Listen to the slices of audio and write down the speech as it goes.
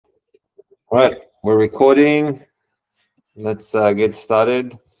All right, we're recording. Let's get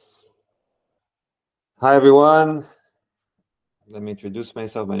started. Hi, everyone. Let me introduce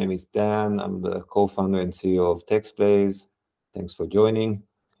myself. My name is Dan. I'm the co-founder and CEO of TextBlaze. Thanks for joining.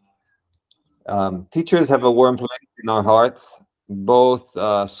 Teachers have a warm place in our hearts. Both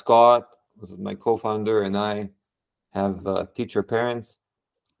Scott, who's my co-founder, and I have teacher parents.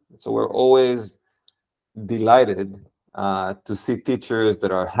 So we're always delighted to see teachers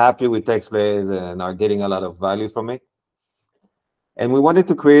that are happy with TextBlaze and are getting a lot of value from it. And we wanted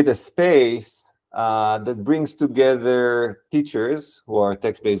to create a space that brings together teachers who are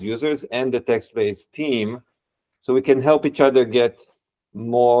text-based users and the text-based team, so we can help each other get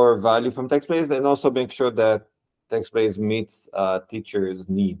more value from text-based and also make sure that text-based meets teachers'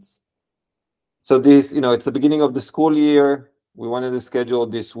 needs. So this, it's the beginning of the school year. We wanted to schedule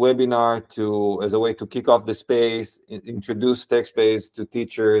this webinar as a way to kick off the space, introduce text-based to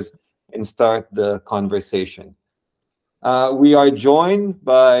teachers, and start the conversation. We are joined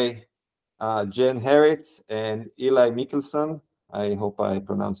by Jen Harrits and Eli Mickelson. I hope I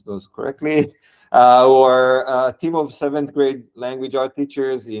pronounced those correctly. Who are a team of 7th grade language art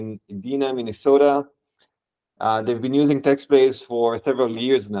teachers in Edina, Minnesota. They've been using TextBlaze for several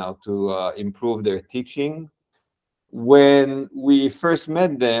years now to improve their teaching. When we first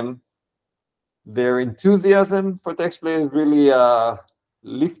met them, their enthusiasm for TextBlaze really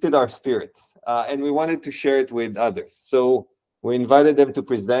lifted our spirits, and we wanted to share it with others. So we invited them to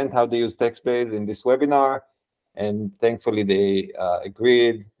present how they use TextBlaze in this webinar, and thankfully they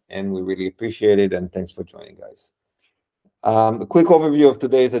agreed, and we really appreciate it, and thanks for joining, guys. A quick overview of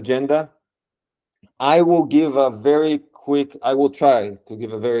today's agenda. I will try to give a very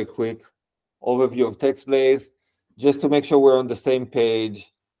quick overview of TextBlaze, just to make sure we're on the same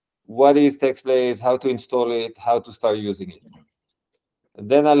page. What is TextBlaze, how to install it, how to start using it.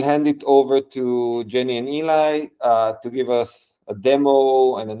 Then I'll hand it over to Jenny and Eli to give us a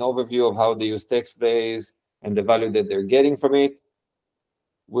demo and an overview of how they use TextBlaze and the value that they're getting from it.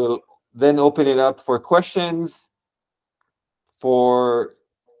 We'll then open it up for questions for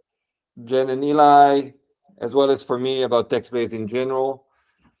Jen and Eli, as well as for me about TextBlaze in general.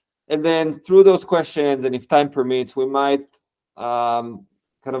 And then through those questions, and if time permits, we might kind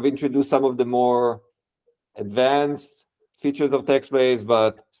of introduce some of the more advanced features of TextBlaze,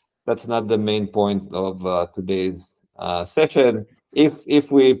 but that's not the main point of today's session.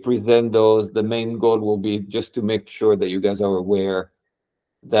 If we present those, the main goal will be just to make sure that you guys are aware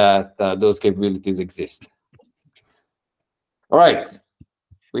that those capabilities exist. All right.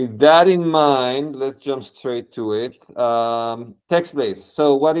 With that in mind, let's jump straight to it. TextBlaze.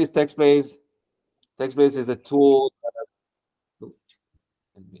 So what is TextBlaze? TextBlaze is a tool.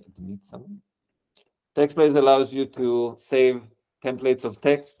 TextBlaze allows you to save templates of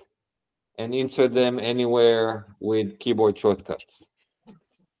text and insert them anywhere with keyboard shortcuts.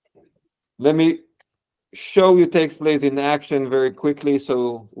 Let me show you TextBlaze in action very quickly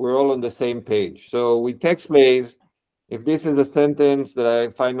so we're all on the same page. So with TextBlaze, if this is a sentence that I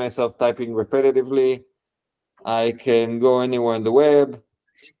find myself typing repetitively, I can go anywhere on the web,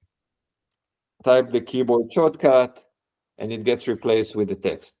 type the keyboard shortcut, and it gets replaced with the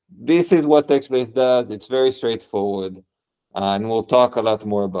text. This is what TextBlaze does. It's very straightforward, and we'll talk a lot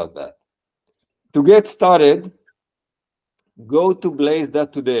more about that. To get started, go to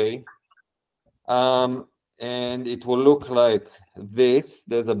blaze.today, and it will look like this.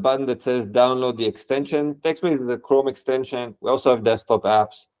 There's a button that says download the extension. TextBlaze is a Chrome extension. We also have desktop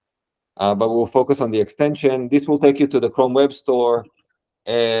apps, but we'll focus on the extension. This will take you to the Chrome Web Store,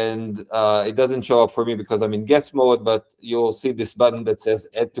 and it doesn't show up for me because I'm in guest mode, but you'll see this button that says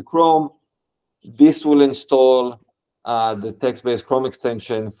add to Chrome. This will install the TextBlaze Chrome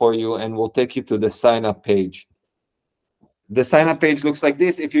extension for you, and will take you to the sign up page. The sign up page looks like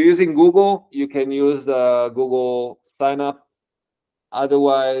this. If you're using Google, you can use the Google sign up.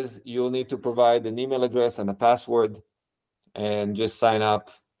 Otherwise, you'll need to provide an email address and a password and just sign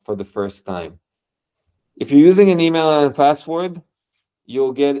up for the first time. If you're using an email and a password,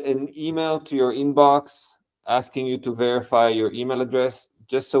 you'll get an email to your inbox asking you to verify your email address,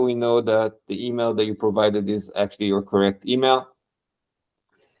 just so we know that the email that you provided is actually your correct email.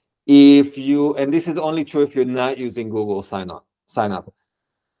 And this is only true if you're not using Google sign up.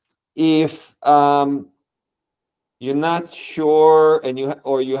 If you're not sure and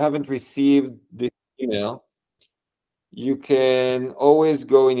you haven't received this email, you can always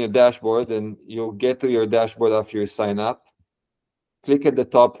go in your dashboard, and you'll get to your dashboard after you sign up. Click at the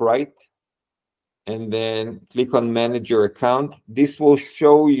top right, and then click on manage your account. This will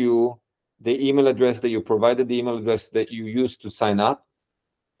show you the email address that you provided, the email address that you used to sign up.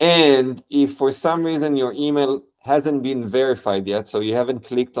 And if for some reason your email hasn't been verified yet, so you haven't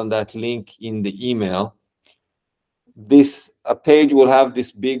clicked on that link in the email, this page will have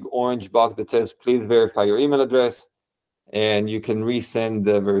this big orange box that says, please verify your email address, and you can resend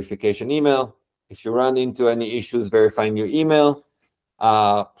the verification email. If you run into any issues verifying your email,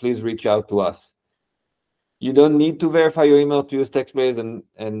 please reach out to us. You don't need to verify your email to use TextBlaze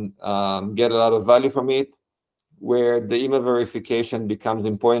and get a lot of value from it. Where the email verification becomes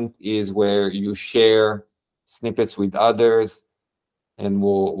important is where you share snippets with others, and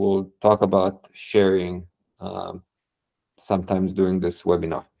we'll talk about sharing sometimes during this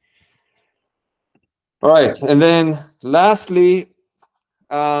webinar. All right, and then lastly,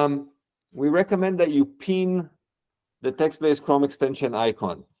 we recommend that you pin the TextBlaze Chrome extension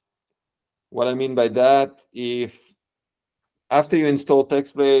icon. What I mean by that, if after you install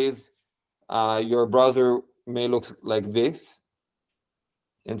TextBlaze, your browser may look like this.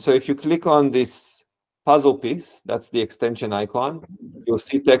 And so if you click on this puzzle piece, that's the extension icon, you'll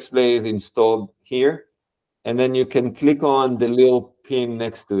see TextBlaze installed here. And then you can click on the little pin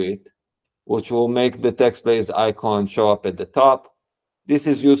next to it, which will make the TextBlaze icon show up at the top. This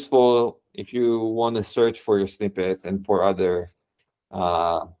is useful if you want to search for your snippets and for other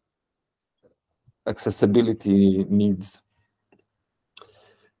accessibility needs.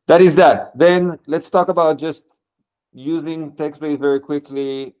 That is that. Then let's talk about just using TextBlaze very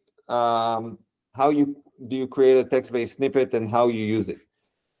quickly. How do you create a TextBlaze snippet and how you use it?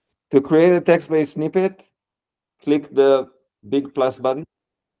 To create a TextBlaze snippet, click the big plus button.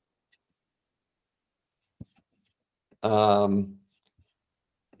 To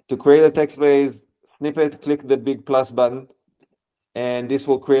create a TextBlaze snippet, click the big plus button, and this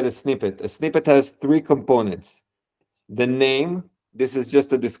will create a snippet. A snippet has 3 components. The name, this is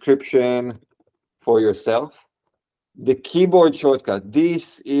just a description for yourself. The keyboard shortcut,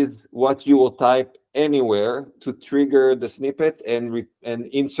 this is what you will type anywhere to trigger the snippet and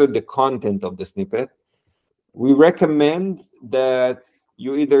insert the content of the snippet. We recommend that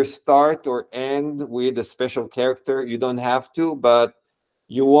you either start or end with a special character. You don't have to, but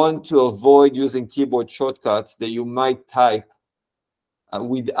you want to avoid using keyboard shortcuts that you might type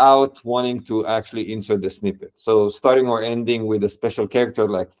without wanting to actually insert the snippet. So starting or ending with a special character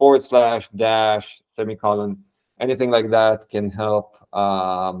like /, dash, semicolon, anything like that can help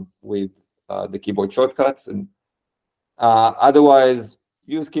with the keyboard shortcuts. And otherwise,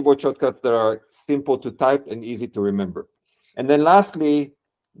 use keyboard shortcuts that are simple to type and easy to remember. And then lastly,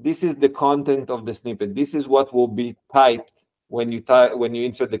 this is the content of the snippet. This is what will be typed when you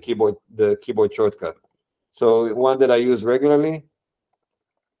insert the keyboard shortcut. So one that I use regularly.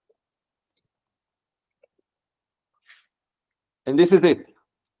 And this is it.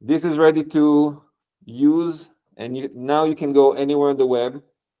 This is ready to use, and now you can go anywhere on the web,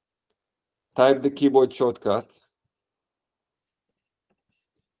 type the keyboard shortcut,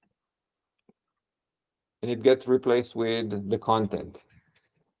 and it gets replaced with the content.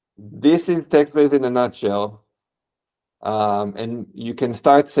 This is TextBlaze in a nutshell, and you can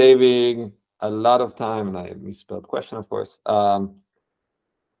start saving a lot of time, and I misspelled question, of course.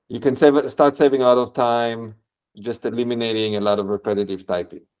 You can start saving a lot of time, just eliminating a lot of repetitive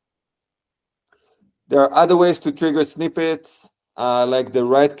typing. There are other ways to trigger snippets, like the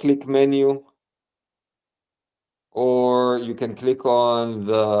right-click menu, or you can click on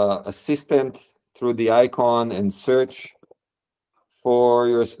the assistant through the icon and search for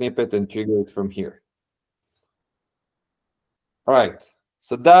your snippet and trigger it from here. All right,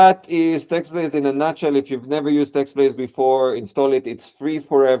 so that is TextBlaze in a nutshell. If you've never used TextBlaze before, install it. It's free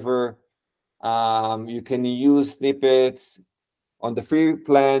forever. You can use snippets. On the free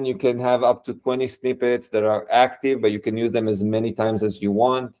plan, you can have up to 20 snippets that are active, but you can use them as many times as you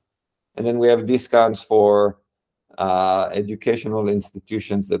want. And then we have discounts for educational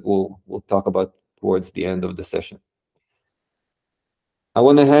institutions that we'll talk about towards the end of the session. I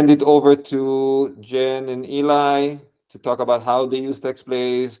want to hand it over to Jen and Eli to talk about how they use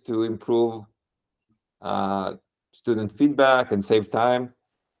TextBlaze to improve student feedback and save time.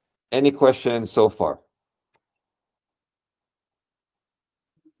 Any questions so far?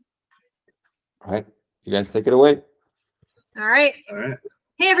 All right, you guys take it away. All right.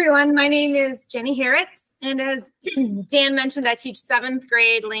 Hey, everyone. My name is Jenny Harrits, and as Dan mentioned, I teach 7th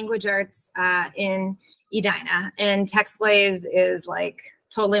grade language arts in Edina, and TextBlaze is like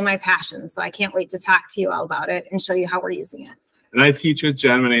totally my passion, so I can't wait to talk to you all about it and show you how we're using it. And I teach with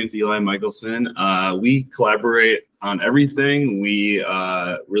Jen. My name is Eli Mickelson. We collaborate on everything.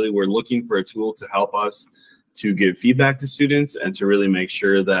 We're looking for a tool to help us to give feedback to students and to really make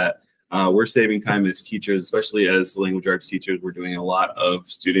sure that we're saving time as teachers, especially as language arts teachers. We're doing a lot of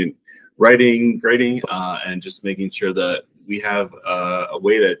student writing, grading, and just making sure that we have a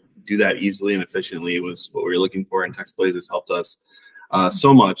way to do that easily and efficiently was what we were looking for. And TextBlaze has helped us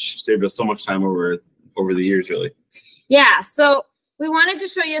so much, saved us so much time over the years, really. Yeah, so we wanted to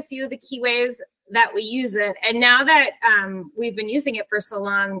show you a few of the key ways that we use it. And now that we've been using it for so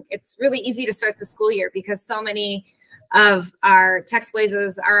long, it's really easy to start the school year because so many of our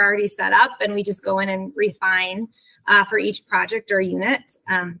TextBlazes are already set up and we just go in and refine for each project or unit.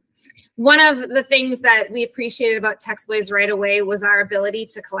 One of the things that we appreciated about TextBlaze right away was our ability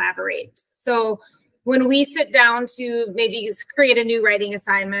to collaborate. So when we sit down to maybe create a new writing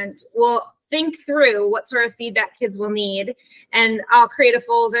assignment, we'll think through what sort of feedback kids will need, and I'll create a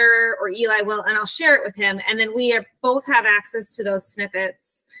folder, or Eli will, and I'll share it with him. And then we both have access to those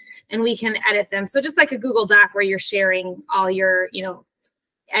snippets and we can edit them. So just like a Google Doc where you're sharing all your,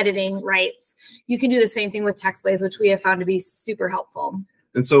 editing rights, you can do the same thing with TextBlaze, which we have found to be super helpful.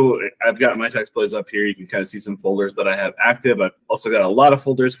 And so I've got my TextBlaze up here. You can kind of see some folders that I have active. I've also got a lot of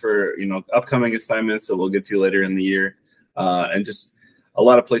folders for, upcoming assignments that we'll get to later in the year. And just a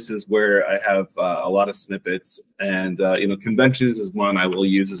lot of places where I have a lot of snippets. And, conventions is one I will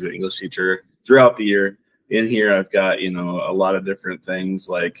use as an English teacher throughout the year. In here, I've got, a lot of different things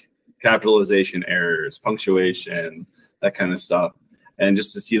like capitalization errors, punctuation, that kind of stuff. And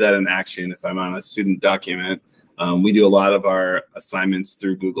just to see that in action, if I'm on a student document, we do a lot of our assignments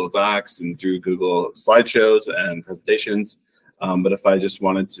through Google Docs and through Google slideshows and presentations. But if I just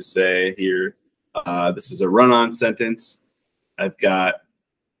wanted to say here, this is a run-on sentence, I've got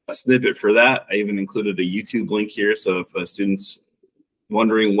a snippet for that. I even included a YouTube link here. So if a student's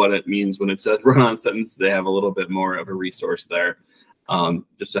wondering what it means when it says run-on sentence, they have a little bit more of a resource there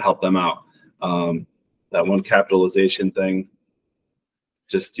just to help them out. That one capitalization thing,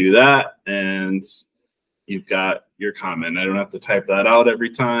 just do that and you've got your comment. I don't have to type that out every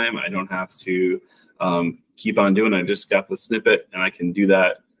time. I don't have to keep on doing it. I just got the snippet and I can do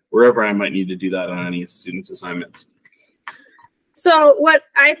that wherever I might need to do that on any student's assignments. So what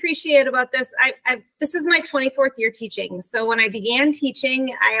I appreciate about this, this is my 24th year teaching. So when I began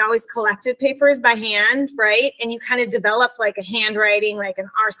teaching, I always collected papers by hand, right? And you kind of develop like a handwriting, like an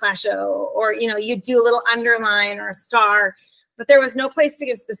R/O, or, you do a little underline or a star, but there was no place to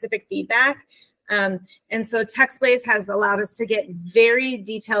give specific feedback. And so TextBlaze has allowed us to get very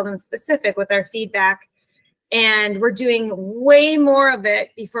detailed and specific with our feedback. And we're doing way more of it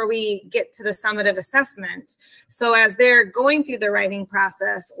before we get to the summative assessment. So as they're going through the writing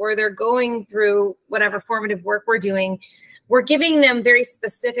process or they're going through whatever formative work we're doing, we're giving them very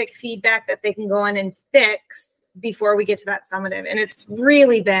specific feedback that they can go in and fix before we get to that summative. And it's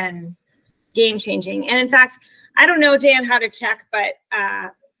really been game changing. And in fact, I don't know, Dan, how to check, but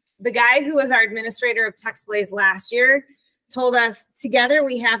the guy who was our administrator of TextBlaze last year told us together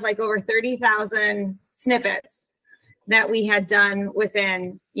we have like over 30,000 snippets that we had done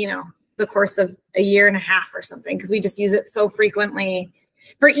within, the course of a year and a half or something, because we just use it so frequently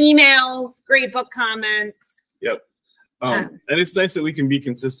for emails, gradebook comments. Yep. And it's nice that we can be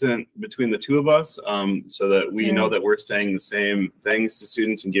consistent between the two of us so that we know that we're saying the same things to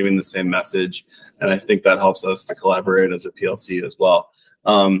students and giving the same message. And I think that helps us to collaborate as a PLC as well.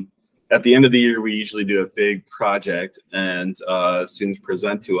 At the end of the year, we usually do a big project and students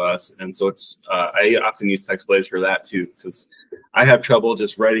present to us. And so I often use TextBlaze for that too, because I have trouble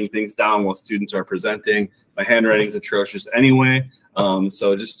just writing things down while students are presenting. My handwriting is atrocious anyway.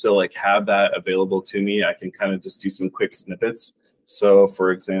 So just to like have that available to me, I can kind of just do some quick snippets. So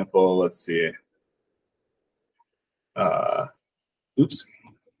for example, let's see. Oops.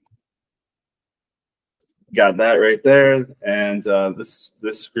 Got that right there. And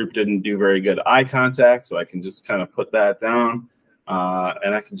this group didn't do very good eye contact, so I can just kind of put that down.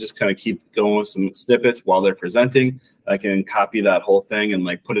 And I can just kind of keep going with some snippets while they're presenting. I can copy that whole thing and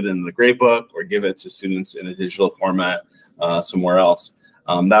like put it in the gradebook or give it to students in a digital format somewhere else.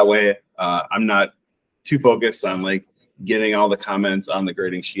 That way, I'm not too focused on like getting all the comments on the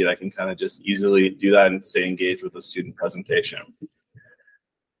grading sheet. I can kind of just easily do that and stay engaged with the student presentation.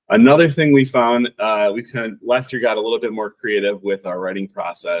 Another thing we found, last year got a little bit more creative with our writing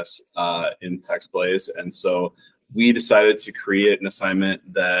process in TextBlaze. And so we decided to create an assignment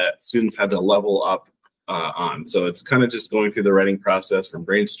that students had to level up on. So it's kind of just going through the writing process from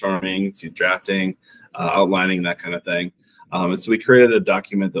brainstorming to drafting, outlining, that kind of thing. And so we created a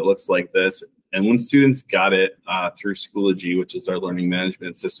document that looks like this. And when students got it through Schoology, which is our learning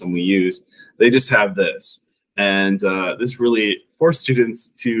management system we use, they just have this. And this really forced students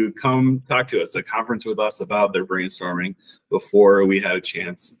to come talk to us, to conference with us about their brainstorming before we had a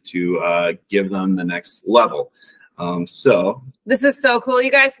chance to give them the next level. So this is so cool,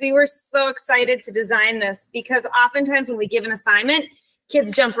 you guys. We were so excited to design this because oftentimes when we give an assignment,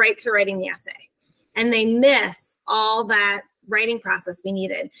 kids jump right to writing the essay and they miss all that writing process we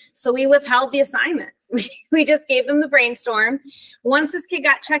needed. So we withheld the assignment. We just gave them the brainstorm. Once this kid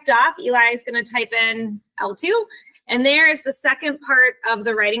got checked off, Eli is going to type in L2, and there is the second part of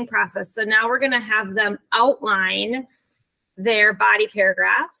the writing process. So now we're going to have them outline their body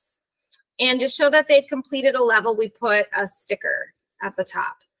paragraphs, and to show that they've completed a level, we put a sticker at the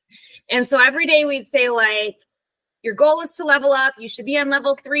top. And so every day we'd say, like, your goal is to level up. You should be on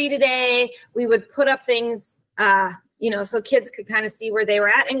level 3 today. We would put up things, you know, so kids could kind of see where they were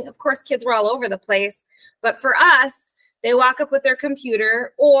at. And of course, kids were all over the place. But for us, they walk up with their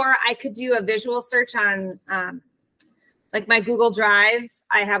computer, or I could do a visual search on like my Google Drive.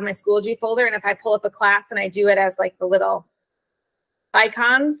 I have my Schoology folder. And if I pull up a class and I do it as like the little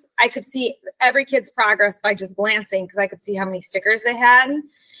icons, I could see every kid's progress by just glancing, because I could see how many stickers they had.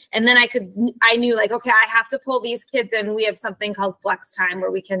 And then I knew, like, okay, I have to pull these kids in. We have something called flex time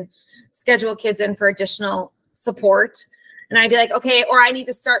where we can schedule kids in for additional support. And I'd be like, okay, or I need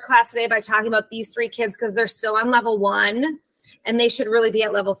to start class today by talking about these 3 kids because they're still on level 1 and they should really be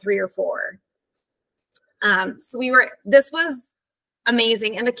at level 3 or 4. So this was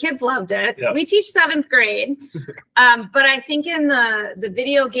amazing, and the kids loved it. Yep. We teach 7th grade, but I think in the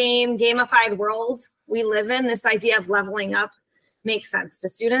video game gamified world we live in, this idea of leveling up makes sense to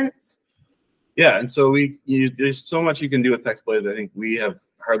students. Yeah, and so there's so much you can do with text plays. I think we have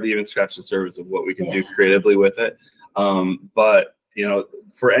hardly even scratched the surface of what we can do creatively with it. But you know,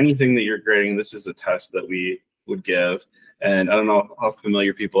 for anything that you're grading, this is a test that we would give. And I don't know how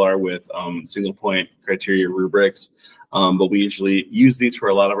familiar people are with single point criteria rubrics, but we usually use these for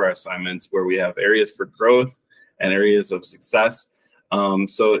a lot of our assignments where we have areas for growth and areas of success.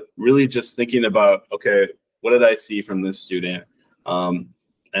 So really just thinking about, okay, what did I see from this student?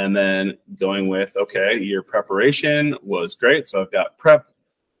 And then going with, okay, your preparation was great. So I've got prep,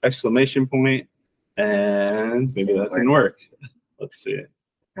 exclamation point, and maybe that didn't work. Let's see.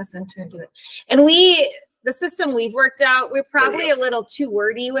 Press enter and do it. And the system we've worked out, we're probably a little too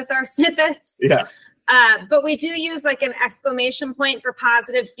wordy with our snippets. Yeah. But we do use like an exclamation point for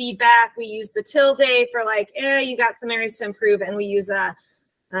positive feedback. We use the tilde for like, you got some areas to improve. And we use a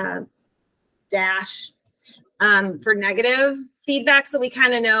dash for negative feedback. So we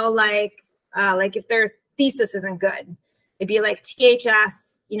kind of know like if their thesis isn't good, it'd be like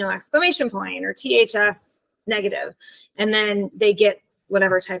THS, you know, exclamation point, or THS negative. And then they get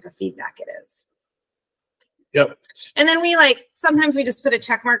whatever type of feedback it is. Yep. And then sometimes we just put a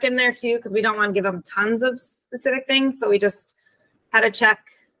check mark in there too, because we don't want to give them tons of specific things. So we just had a check.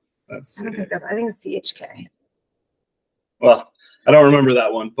 I think it's CHK. Well, I don't remember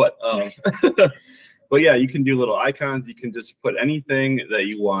that one, but but yeah, you can do little icons. You can just put anything that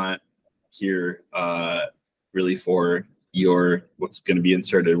you want here, really for what's going to be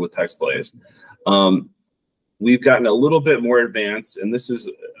inserted with text plays. We've gotten a little bit more advanced, and this is,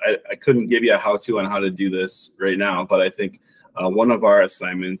 I couldn't give you a how-to on how to do this right now, but I think one of our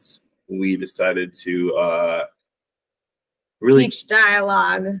assignments, we decided to really teach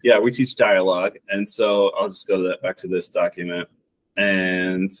dialogue. Yeah, we teach dialogue. And so I'll just go back to this document.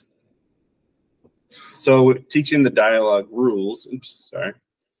 And so teaching the dialogue rules, oops, sorry.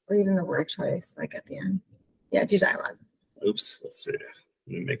 Or even the word choice, like at the end. Yeah, do dialogue. Oops, let's see. Let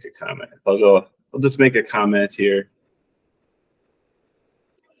me make a comment. I'll just make a comment here.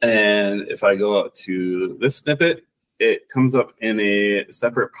 And if I go out to this snippet, it comes up in a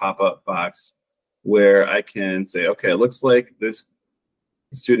separate pop-up box where I can say, okay, it looks like this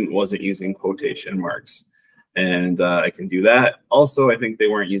student wasn't using quotation marks. And I can do that. Also, I think they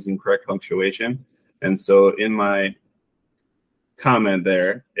weren't using correct punctuation. And so in my comment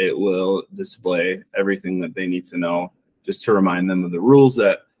there, it will display everything that they need to know, just to remind them of the rules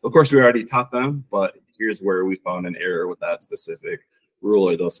that, of course, we already taught them, but here's where we found an error with that specific rule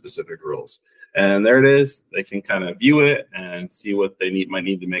or those specific rules. And there it is. They can kind of view it and see what they might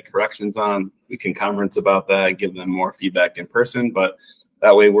need to make corrections on. We can conference about that, give them more feedback in person, but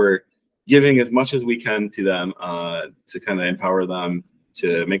that way we're giving as much as we can to them to kind of empower them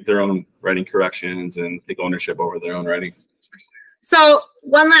to make their own writing corrections and take ownership over their own writing. So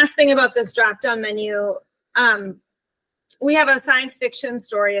one last thing about this drop-down menu. We have a science fiction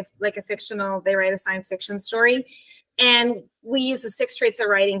story, they write a science fiction story. And we use the 6 traits of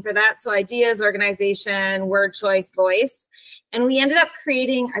writing for that. So ideas, organization, word choice, voice. And we ended up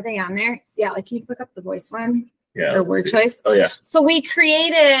creating, are they on there? Yeah, like can you click up the voice one? Yeah. Or word choice? Oh, yeah. So we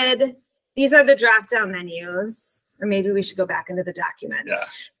created, these are the drop-down menus, or maybe we should go back into the document. Yeah.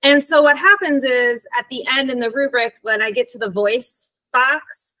 And so what happens is at the end in the rubric, when I get to the voice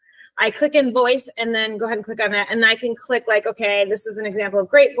box, I click in voice and then go ahead and click on that. And I can click like, okay, this is an example of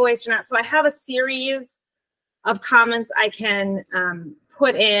great voice or not. So I have a series of comments I can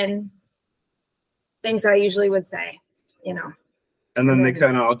put in, things that I usually would say, you know. And then they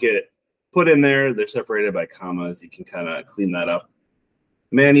kind of all get put in there. They're separated by commas. You can kind of clean that up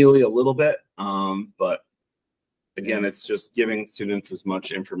manually a little bit. But again, it's just giving students as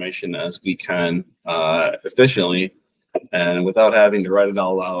much information as we can efficiently and without having to write it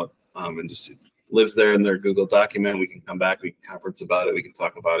all out. And just lives there in their Google document. We can come back, we can conference about it. We can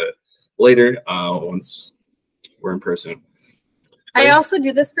talk about it later once we're in person. I also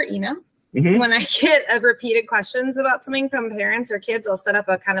do this for email. Mm-hmm. When I get repeated questions about something from parents or kids, I'll set up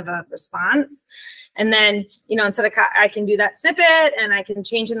a kind of a response. And then, you know, instead of, I can do that snippet and I can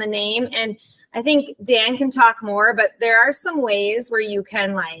change in the name. And I think Dan can talk more, but there are some ways where you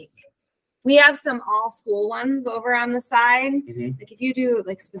can like, we have some all school ones over on the side. Mm-hmm. Like if you do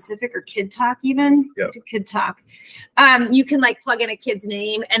like specific or kid talk, even yep. do kid talk, you can like plug in a kid's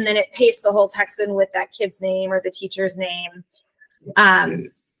name and then it pastes the whole text in with that kid's name or the teacher's name.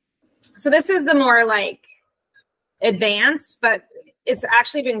 So this is the more like advanced, but it's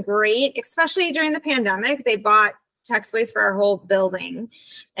actually been great, especially during the pandemic. They bought TextBlaze for our whole building.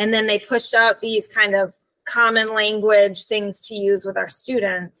 And then they pushed out these kind of common language things to use with our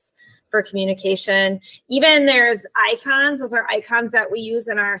students for communication. Even there's icons. Those are icons that we use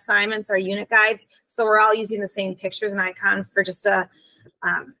in our assignments, our unit guides. So we're all using the same pictures and icons for just a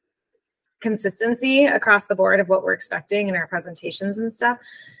consistency across the board of what we're expecting in our presentations and stuff.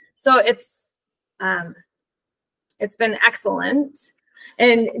 So it's been excellent.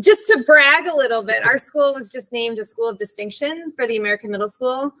 And just to brag a little bit, our school was just named a school of distinction for the American Middle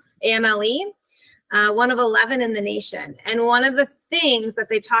School, AMLE, one of 11 in the nation. And one of the things that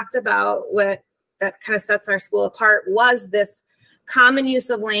they talked about that kind of sets our school apart was this common use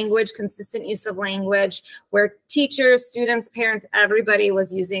of language, consistent use of language, where teachers, students, parents, everybody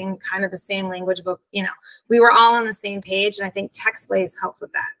was using kind of the same language book. You know, we were all on the same page, and I think TextBlaze helped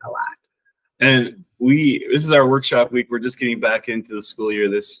with that a lot. And this is our workshop week. We're just getting back into the school year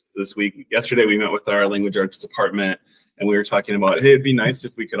this week. Yesterday, we met with our language arts department, and we were talking about, hey, it'd be nice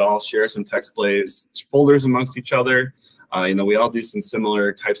if we could all share some TextBlaze folders amongst each other. You know, we all do some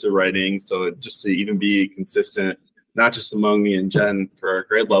similar types of writing, so just to even be consistent, not just among me and Jen for our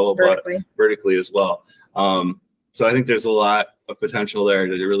grade level, but vertically as well. So I think there's a lot of potential there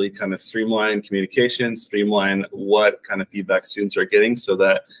to really kind of streamline communication, streamline what kind of feedback students are getting so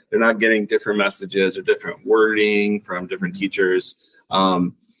that they're not getting different messages or different wording from different teachers.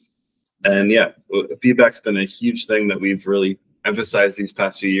 And yeah, feedback's been a huge thing that we've really emphasized these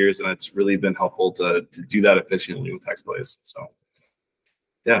past few years, and it's really been helpful to do that efficiently with TextBlaze. So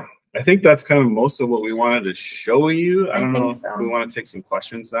yeah, I think that's kind of most of what we wanted to show you. I don't know if we want to take some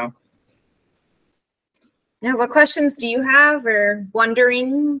questions now. Yeah, what questions do you have or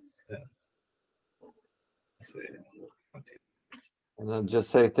wonderings? Yeah. Let's see. And I'll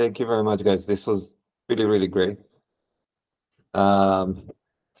just say thank you very much, guys. This was really, really great.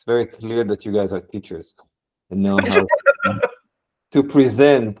 It's very clear that you guys are teachers and know how to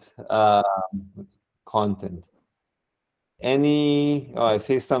present content. I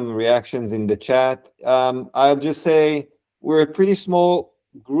see some reactions in the chat. I'll just say we're a pretty small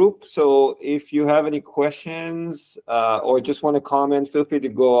group, so if you have any questions or just want to comment, feel free to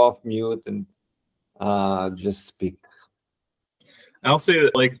go off mute and just speak. I'll say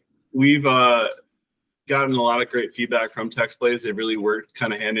that like we've gotten a lot of great feedback from TextBlaze. They really worked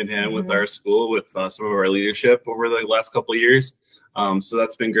kind of hand in hand with our school, with some of our leadership over the last couple of years. So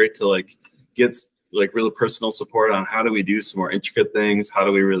that's been great to like get like really personal support on how do we do some more intricate things, how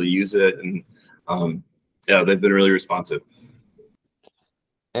do we really use it, and yeah, they've been really responsive.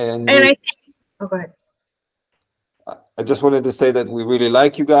 And I think, oh, go ahead. I just wanted to say that we really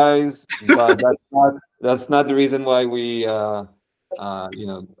like you guys, but that's not the reason why we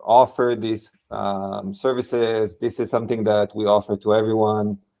offer these services. This is something that we offer to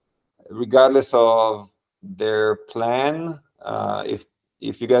everyone, regardless of their plan.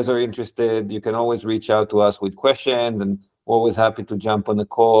 If you guys are interested, you can always reach out to us with questions, and we're always happy to jump on the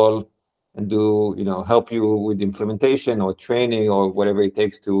call and do, help you with implementation or training or whatever it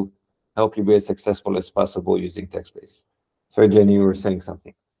takes to help you be as successful as possible using TextBlaze. Sorry, Jenny, you were saying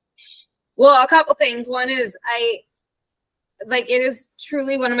something. Well, a couple things. One is like, it is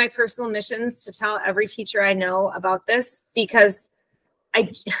truly one of my personal missions to tell every teacher I know about this, because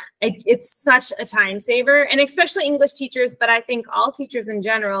it's such a time saver, and especially English teachers, but I think all teachers in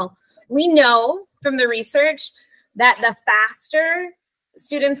general. We know from the research that the faster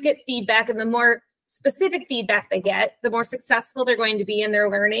students get feedback and the more specific feedback they get, the more successful they're going to be in their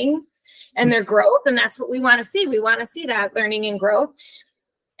learning and their growth. And that's what we want to see. We want to see that learning and growth.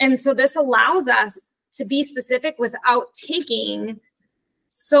 And so this allows us to be specific without taking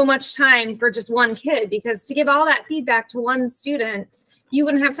so much time for just one kid, because to give all that feedback to one student, you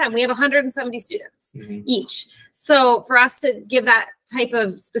wouldn't have time. We have 170 students each. So for us to give that type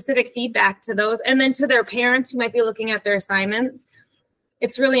of specific feedback to those, and then to their parents who might be looking at their assignments,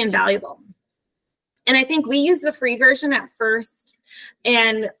 it's really invaluable. And I think we used the free version at first.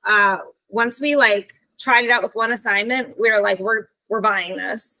 And once we like tried it out with one assignment, we were like, we're buying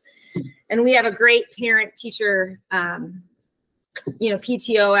this. And we have a great parent teacher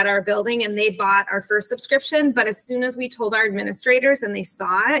PTO at our building, and they bought our first subscription. But as soon as we told our administrators and they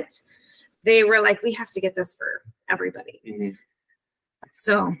saw it, they were like, we have to get this for everybody.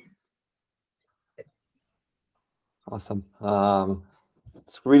 So. Awesome.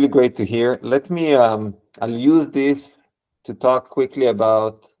 It's really great to hear. Let me, I'll use this to talk quickly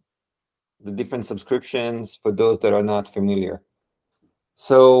about the different subscriptions for those that are not familiar.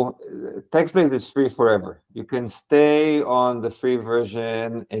 So TextBlaze is free forever. You can stay on the free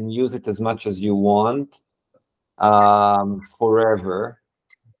version and use it as much as you want forever.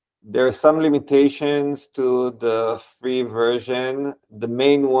 There are some limitations to the free version. The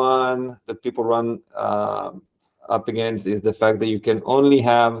main one that people run up against is the fact that you can only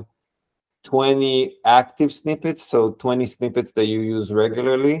have 20 active snippets, so 20 snippets that you use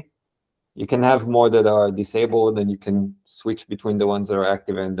regularly. You can have more that are disabled, and you can switch between the ones that are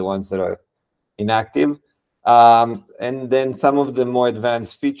active and the ones that are inactive. And then some of the more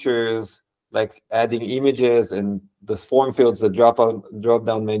advanced features, like adding images and the form fields, the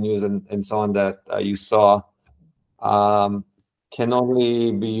drop-down menus, and so on that you saw, can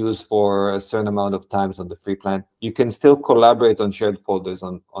only be used for a certain amount of times on the free plan. You can still collaborate on shared folders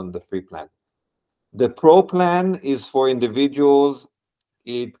on the free plan. The Pro plan is for individuals.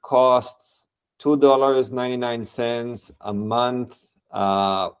 It costs $2.99 a month,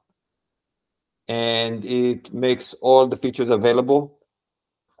 and it makes all the features available,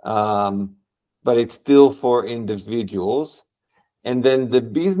 but it's still for individuals. And then the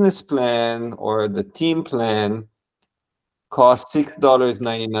business plan or the team plan costs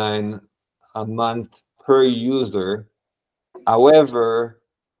 $6.99 a month per user. However,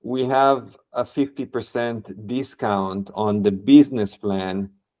 we have a 50% discount on the business plan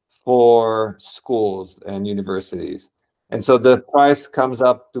for schools and universities. And so the price comes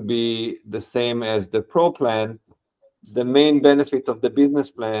up to be the same as the Pro plan. The main benefit of the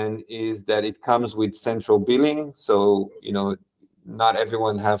business plan is that it comes with central billing. So, not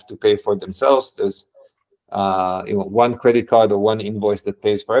everyone have to pay for themselves. There's one credit card or one invoice that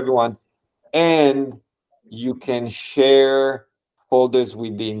pays for everyone. And you can share folders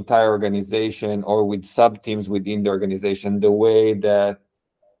with the entire organization or with sub-teams within the organization, the way that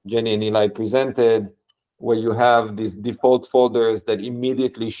Jenny and Eli presented, where you have these default folders that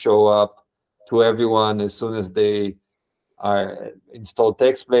immediately show up to everyone as soon as they are installed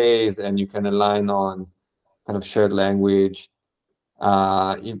TextBlaze, and you can align on kind of shared language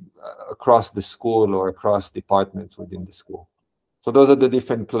across the school or across departments within the school. So those are the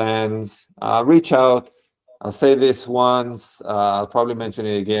different plans. Reach out. I'll say this once. I'll probably mention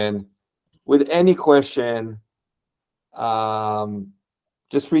it again. With any question,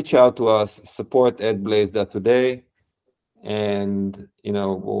 just reach out to us, support@blaze.today, and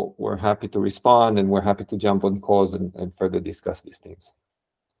we're happy to respond, and we're happy to jump on calls and further discuss these things.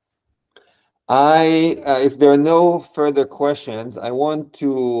 If there are no further questions, I want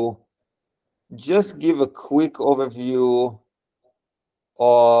to just give a quick overview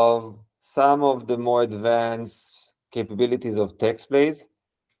of some of the more advanced capabilities of TextBlaze.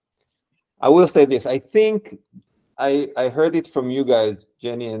 I will say this. I think I heard it from you guys,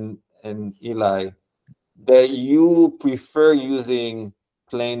 Jenny and Eli, that you prefer using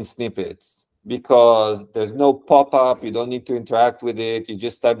plain snippets because there's no pop-up. You don't need to interact with it. You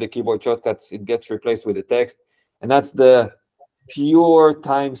just type the keyboard shortcuts. It gets replaced with the text. And that's the pure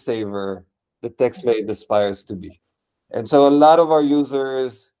time saver that TextBlaze aspires to be. And so a lot of our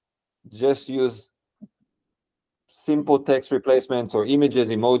users just use simple text replacements or images,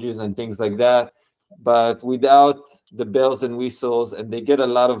 emojis, and things like that, but without the bells and whistles, and they get a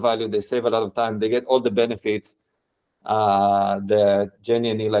lot of value. They save a lot of time. They get all the benefits that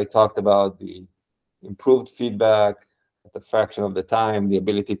Jenny and Eli talked about, the improved feedback, at a fraction of the time, the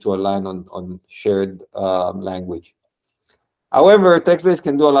ability to align on shared language. However, text-based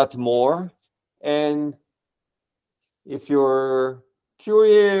can do a lot more. And if you're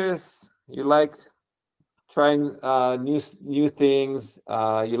curious, you like trying new things,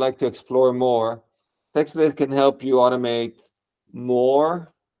 you like to explore more, text-based can help you automate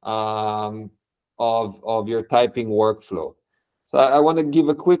more of your typing workflow. So I want to give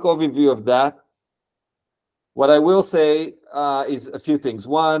a quick overview of that. What I will say is a few things.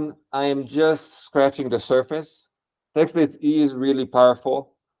 One, I am just scratching the surface. Text-based is really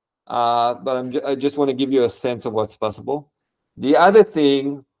powerful, but I just want to give you a sense of what's possible. The other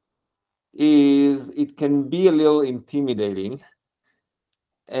thing is it can be a little intimidating.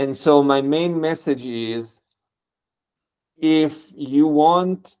 And so my main message is, if you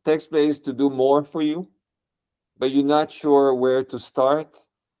want text-based to do more for you, but you're not sure where to start,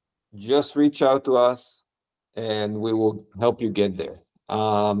 just reach out to us and we will help you get there.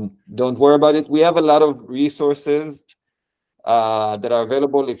 Don't worry about it. We have a lot of resources that are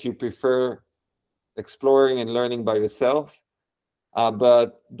available if you prefer exploring and learning by yourself,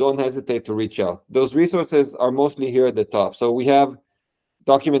 but don't hesitate to reach out. Those resources are mostly here at the top. So we have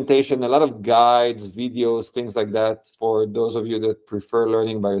documentation, a lot of guides, videos, things like that for those of you that prefer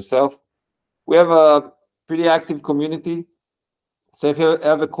learning by yourself. We have a pretty active community. So if you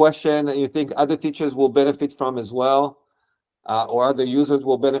have a question that you think other teachers will benefit from as well, or other users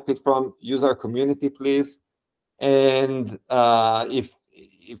will benefit from, use our community, please. And if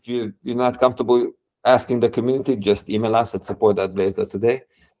you're not comfortable asking the community, just email us at support@blaze.today,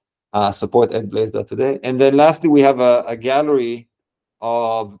 support@blaze.today. And then lastly, we have a gallery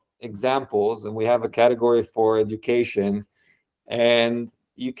of examples, and we have a category for education. And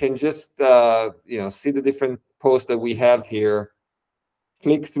you can just see the different posts that we have here.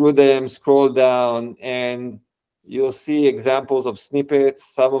 Click through them, scroll down, and you'll see examples of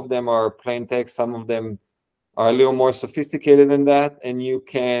snippets. Some of them are plain text, some of them are a little more sophisticated than that, and you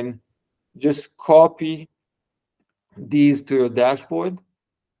can just copy these to your dashboard,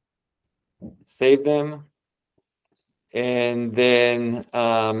 save them, and then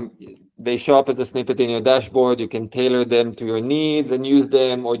they show up as a snippet in your dashboard. You can tailor them to your needs and use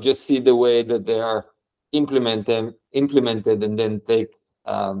them, or just see the way that they are implemented, and then take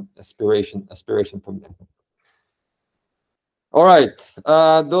aspiration from them. All right,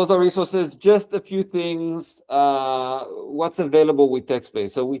 those are resources. Just a few things. What's available with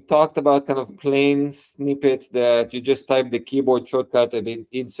text-based? So we talked about kind of plain snippets that you just type the keyboard shortcut and it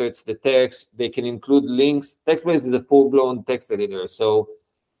inserts the text. They can include links. Text-based is a full-blown text editor. So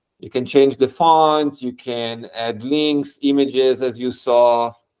you can change the font, you can add links, images, as you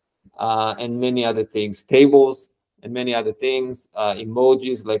saw, and many other things, tables and many other things,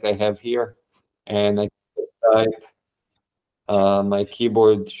 emojis like I have here. And I can type my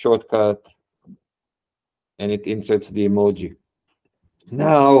keyboard shortcut and it inserts the emoji.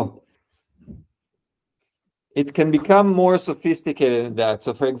 Now, it can become more sophisticated than that.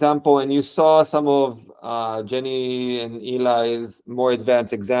 So for example, and you saw some of Jenny and Eli's more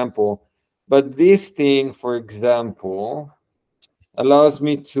advanced example, but this thing, for example, allows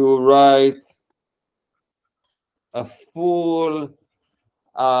me to write a full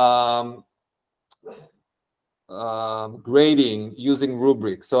grading using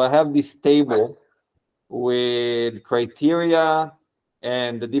rubric. So I have this table with criteria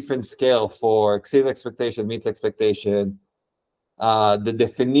and the different scale for exceeds expectation, meets expectation, the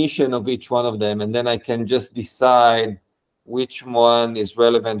definition of each one of them, and then I can just decide which one is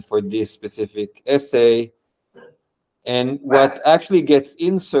relevant for this specific essay. And what actually gets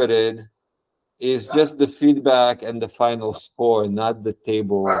inserted is just the feedback and the final score, not the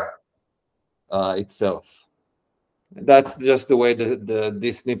table itself. That's just the way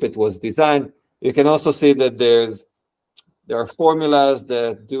this snippet was designed. You can also see that there are formulas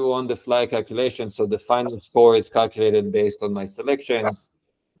that do on-the-fly calculations, so the final score is calculated based on my selections.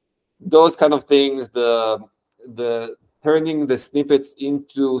 Those kind of things, the turning the snippets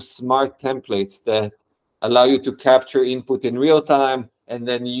into smart templates that allow you to capture input in real time and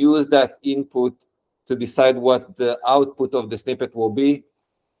then use that input to decide what the output of the snippet will be,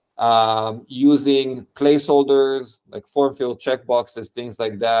 using placeholders like form field checkboxes, things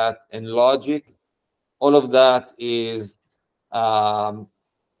like that, and logic. All of that is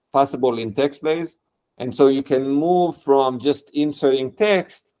possible in text-based. And so you can move from just inserting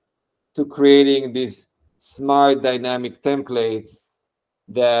text to creating these smart dynamic templates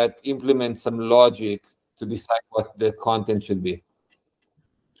that implement some logic to decide what the content should be.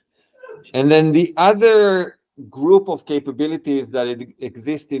 And then the other group of capabilities that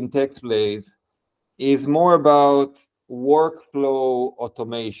exist in text-based is more about workflow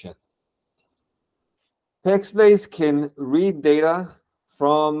automation. TextBlaze can read data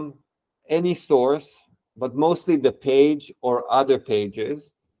from any source, but mostly the page or other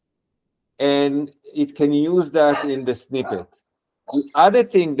pages, and it can use that in the snippet. The other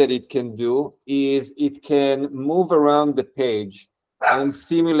thing that it can do is it can move around the page and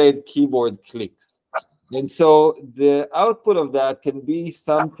simulate keyboard clicks. And so the output of that can be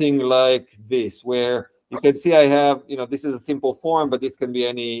something like this, where you can see I have, this is a simple form, but this can be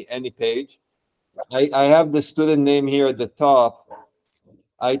any page. I have the student name here at the top.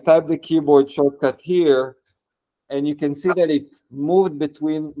 I type the keyboard shortcut here, and you can see that it moved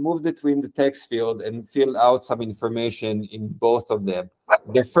between the text field and filled out some information in both of them.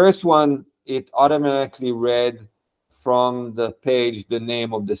 The first one, it automatically read from the page the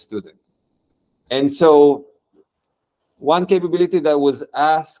name of the student. And so one capability that was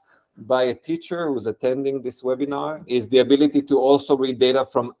asked by a teacher who's attending this webinar is the ability to also read data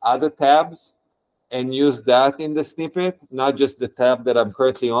from other tabs and use that in the snippet, not just the tab that I'm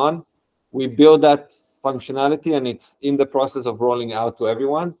currently on. We build that functionality, and it's in the process of rolling out to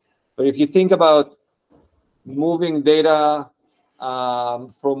everyone. But if you think about moving data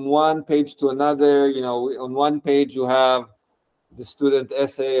from one page to another, on one page you have the student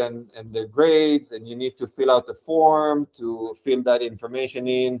essay and their grades, and you need to fill out a form to fill that information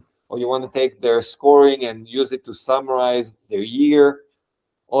in, or you want to take their scoring and use it to summarize their year.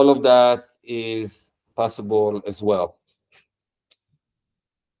 All of that is possible as well.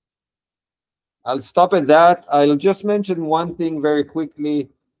 I'll stop at that. I'll just mention one thing very quickly.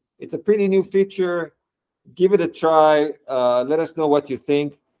 It's a pretty new feature. Give it a try. Let us know what you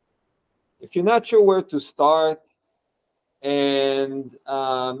think. If you're not sure where to start and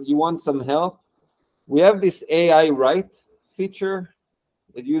you want some help, we have this AI Write feature.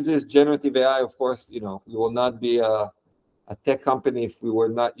 It uses generative AI. Of course, we will not be a tech company if we were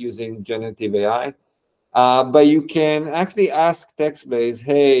not using generative AI. But you can actually ask TextBlaze,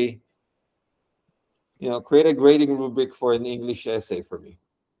 hey, create a grading rubric for an English essay for me.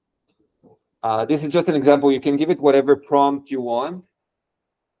 This is just an example. You can give it whatever prompt you want,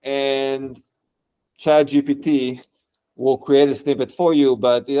 and ChatGPT will create a snippet for you,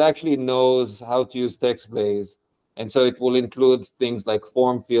 but it actually knows how to use TextBlaze. And so it will include things like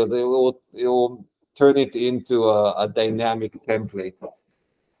form field. It will turn it into a dynamic template.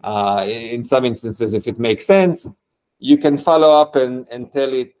 In some instances, if it makes sense, you can follow up and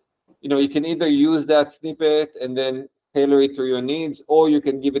tell it, you can either use that snippet and then tailor it to your needs, or you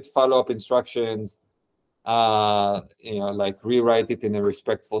can give it follow-up instructions, like rewrite it in a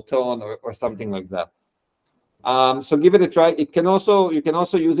respectful tone or something like that. So give it a try. You can also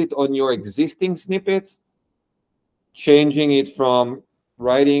use it on your existing snippets, changing it from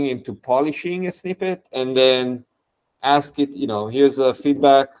writing into polishing a snippet, and then ask it, here's a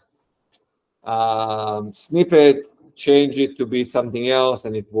feedback snippet, change it to be something else,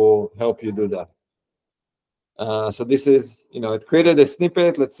 and it will help you do that. So this is, it created a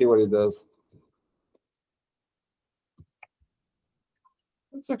snippet. Let's see what it does.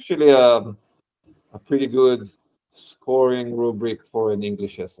 It's actually a pretty good scoring rubric for an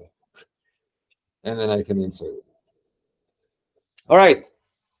English essay. And then I can insert it. All right.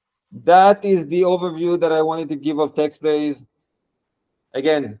 That is the overview that I wanted to give of TextBlaze.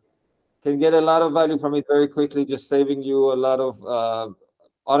 Again, can get a lot of value from it very quickly, just saving you a lot of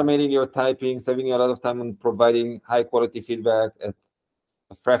automating your typing, saving you a lot of time on providing high quality feedback at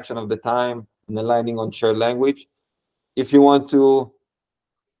a fraction of the time, and aligning on shared language. If you want to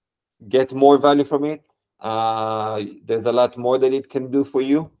get more value from it, there's a lot more that it can do for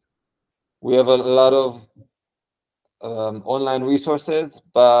you. We have a lot of online resources,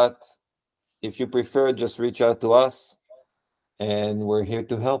 but if you prefer, just reach out to us, and we're here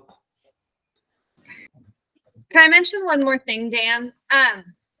to help. Can I mention one more thing, Dan? I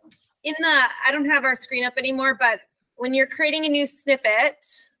don't have our screen up anymore, but when you're creating a new snippet,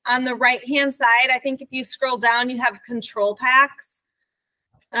 on the right-hand side, I think if you scroll down, you have control packs.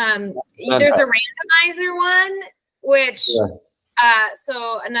 There's a randomizer one, which,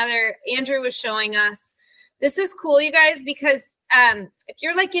 so Andrew was showing us. This is cool, you guys, because if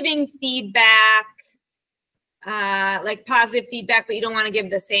you're like giving feedback, like positive feedback, but you don't want to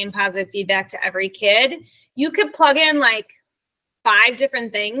give the same positive feedback to every kid, you could plug in like 5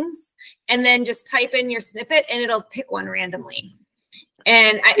 different things and then just type in your snippet and it'll pick one randomly.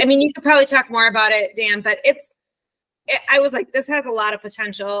 And I mean, you could probably talk more about it, Dan, but I was like, this has a lot of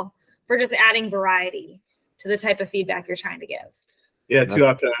potential for just adding variety to the type of feedback you're trying to give. Yeah, too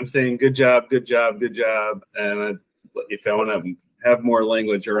often I'm saying good job, good job, good job. And if I want to have more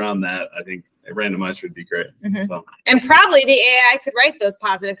language around that, I think a randomizer would be great. So. And probably the AI could write those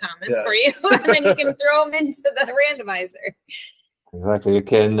positive comments for you, and then you can throw them into the randomizer. Exactly. You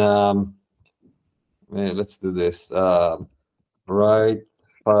can, let's do this. Write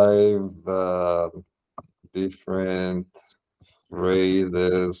 5 different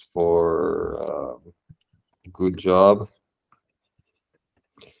phrases for good job.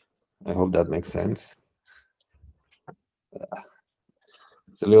 I hope that makes sense.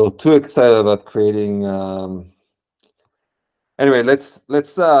 It's a little too excited about creating. Anyway, let's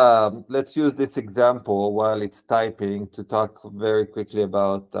use this example while it's typing to talk very quickly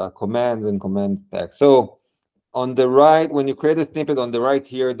about commands and command packs. So on the right, when you create a snippet on the right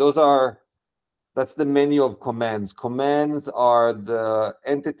here, that's the menu of commands. Commands are the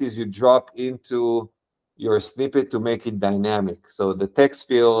entities you drop into your snippet to make it dynamic. So the text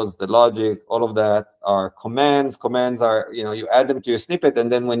fields, the logic, all of that are commands. Commands are, you add them to your snippet,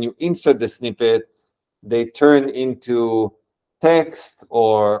 and then when you insert the snippet, they turn into text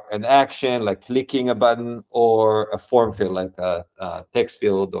or an action like clicking a button, or a form field like a text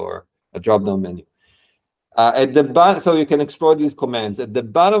field or a drop-down menu. At the bottom, so you can explore these commands. At the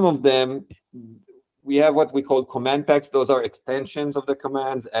bottom of them, we have what we call command packs. Those are extensions of the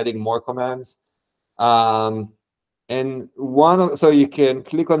commands, adding more commands. And so you can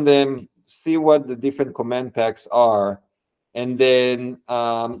click on them, see what the different command packs are, and then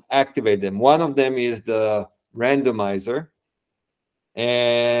activate them. One of them is the randomizer.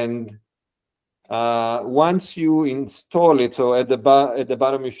 And once you install it, so at the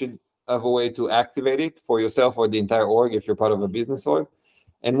bottom, you should have a way to activate it for yourself or the entire org if you're part of a business org.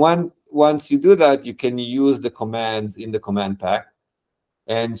 And once you do that, you can use the commands in the command pack.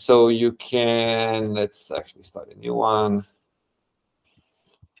 And so you can, let's actually start a new one.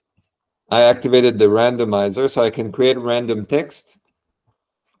 I activated the randomizer, so I can create random text.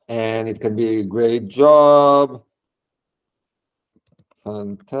 And it can be great job,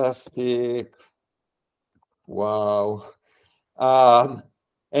 fantastic, wow.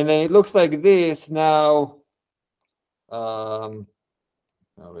 And then it looks like this now. I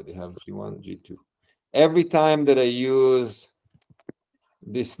already have G1, G2. Every time that I use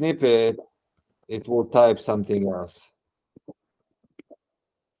this snippet, it will type something else.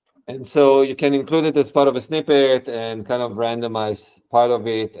 And so you can include it as part of a snippet and kind of randomize part of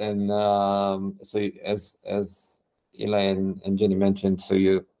it. And so as Eli and Jenny mentioned, so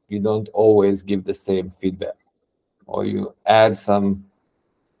you don't always give the same feedback, or you add some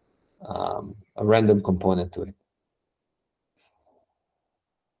a random component to it.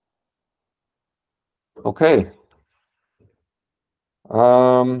 Okay.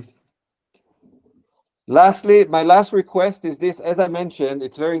 Lastly, my last request is this. As I mentioned,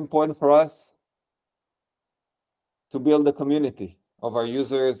 it's very important for us to build a community of our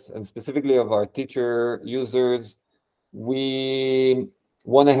users, and specifically of our teacher users. We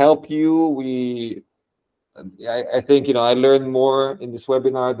want to help you. I think, I learned more in this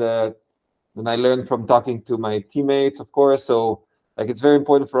webinar than I learned from talking to my teammates, of course. So it's very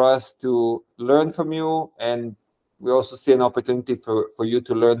important for us to learn from you, and we also see an opportunity for you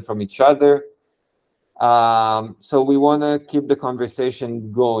to learn from each other. So we want to keep the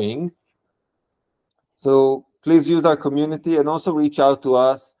conversation going. So please use our community, and also reach out to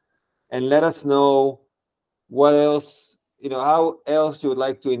us and let us know what else, how else you would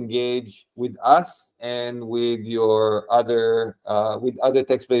like to engage with us and with your other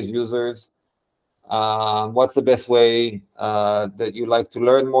text-based users. What's the best way that you like to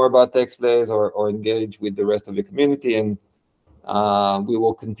learn more about TextBlaze or engage with the rest of the community, and we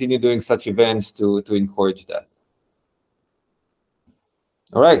will continue doing such events to encourage that.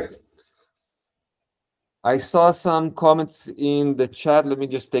 All right. I saw some comments in the chat. Let me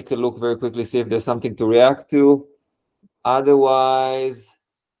just take a look very quickly, see if there's something to react to. Otherwise,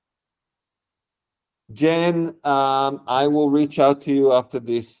 Jen, I will reach out to you after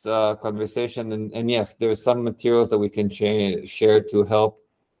this conversation. And yes, there's some materials that we can share to help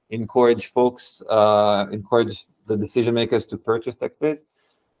encourage folks, encourage the decision makers to purchase TextBlaze.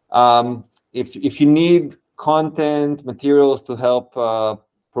 If you need content, materials to help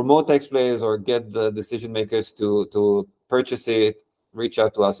promote TextBlaze or get the decision makers to purchase it, reach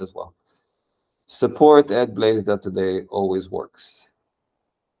out to us as well. Support at blaze.today always works.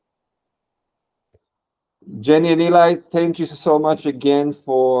 Jenny and Eli, thank you so much again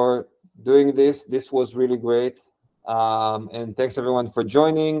for doing this. This was really great. And thanks everyone for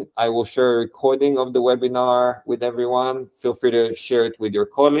joining. I will share a recording of the webinar with everyone. Feel free to share it with your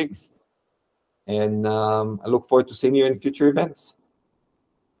colleagues. And I look forward to seeing you in future events.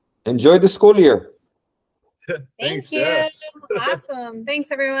 Enjoy the school year. Thank you. Yeah. Awesome.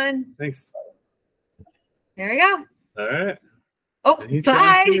 Thanks, everyone. Thanks. There we go. All right. Oh,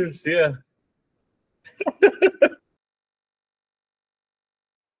 bye. See ya.